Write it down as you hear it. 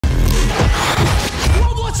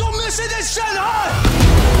是在深海。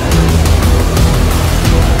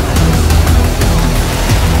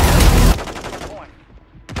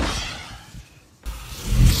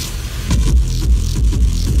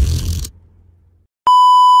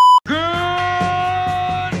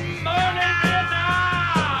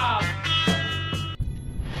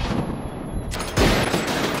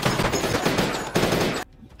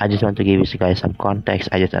I just want to give you guys some context.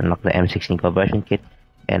 I just unlocked the M16 conversion kit,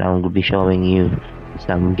 and I'm going to be showing you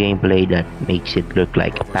some gameplay that makes it look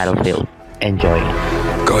like a battlefield. Enjoy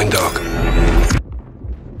it. Going dark.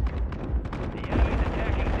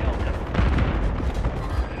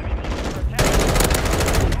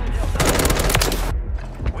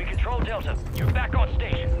 We control Delta. You're back on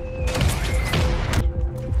station.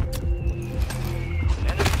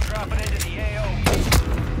 Enemies dropping into the AO.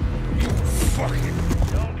 Fuck it.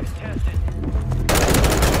 Zone contested.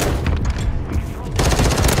 We control Delta.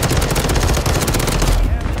 We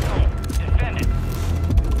have the zone. Defend it.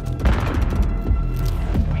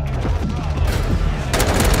 We control Bravo.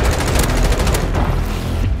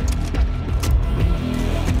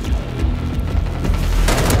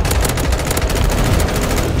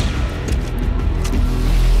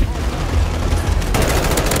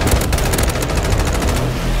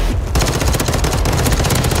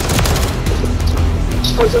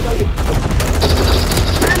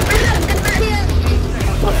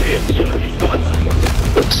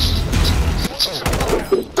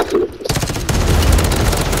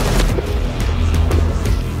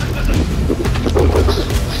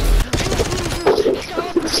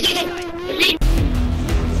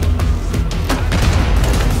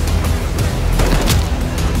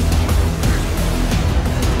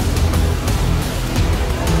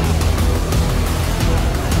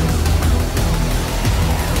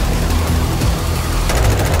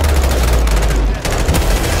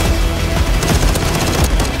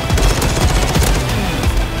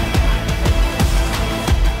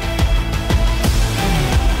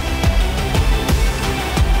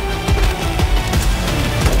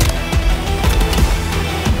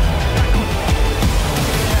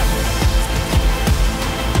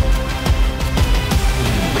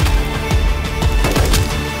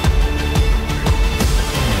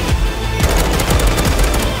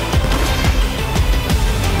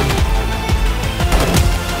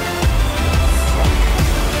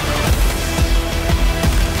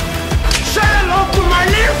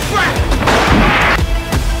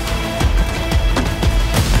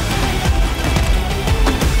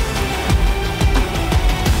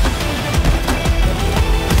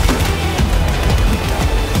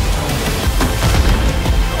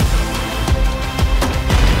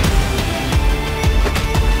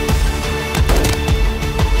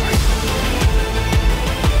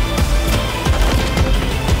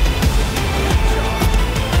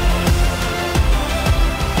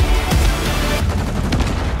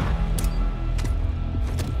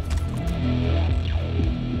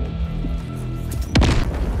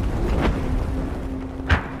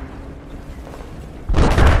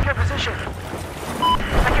 Position.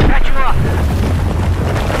 I can patch you up.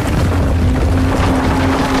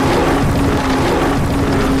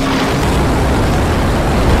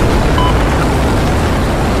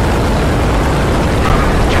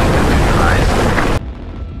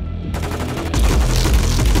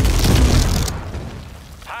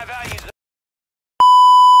 High values.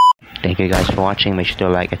 Thank you guys for watching. Make sure to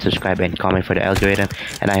like and subscribe and comment for the algorithm.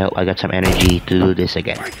 And I hope I got some energy to do this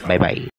again. Bye bye.